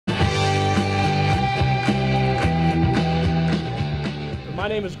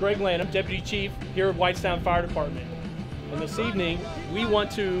name is Greg Lanham, Deputy Chief here at Whitestown Fire Department. And this evening, we want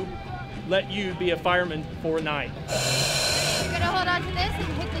to let you be a fireman for a night. You're gonna hold on to this and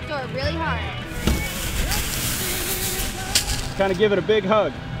hit the door really hard. Kind of give it a big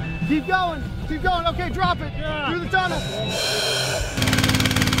hug. Keep going, okay, drop it, through the tunnel.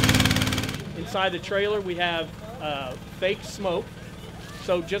 Inside the trailer, we have fake smoke.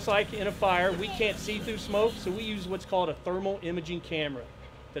 So just like in a fire, we can't see through smoke, so we use what's called a thermal imaging camera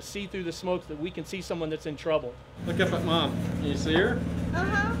to see through the smoke so that we can see someone that's in trouble. Look up at Mom. Can you see her?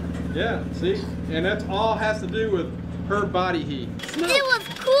 Uh-huh. Yeah, see? And that's all has to do with her body heat. It was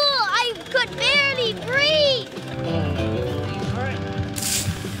cool! I could barely breathe! All right.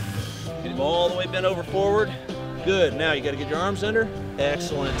 Get him all the way bent over forward. Good. Now you got to get your arms under.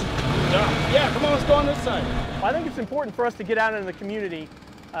 Excellent. Good job. Yeah, come on, let's go on this side. Well, I think it's important for us to get out into the community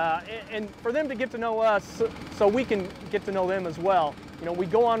and for them to get to know us so we can get to know them as well. You know, we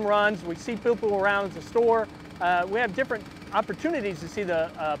go on runs, we see people around at the store, we have different opportunities to see the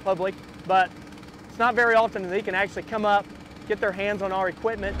public, but it's not very often that they can actually come up, get their hands on our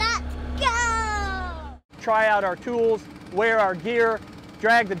equipment. Let's go! Try out our tools, wear our gear,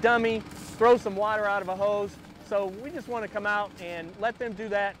 drag the dummy, throw some water out of a hose. So we just want to come out and let them do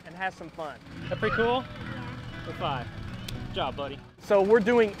that and have some fun. That pretty cool? Or 5? Good job, buddy. So we're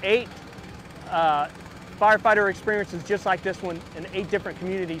doing 8 firefighter experiences just like this one in 8 different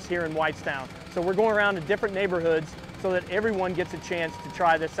communities here in Whitestown. So we're going around to different neighborhoods so that everyone gets a chance to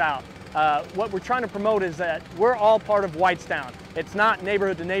try this out. What we're trying to promote is that we're all part of Whitestown. It's not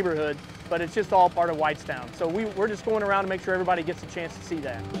neighborhood to neighborhood, but it's just all part of Whitestown. So we're just going around to make sure everybody gets a chance to see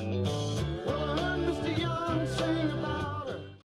that.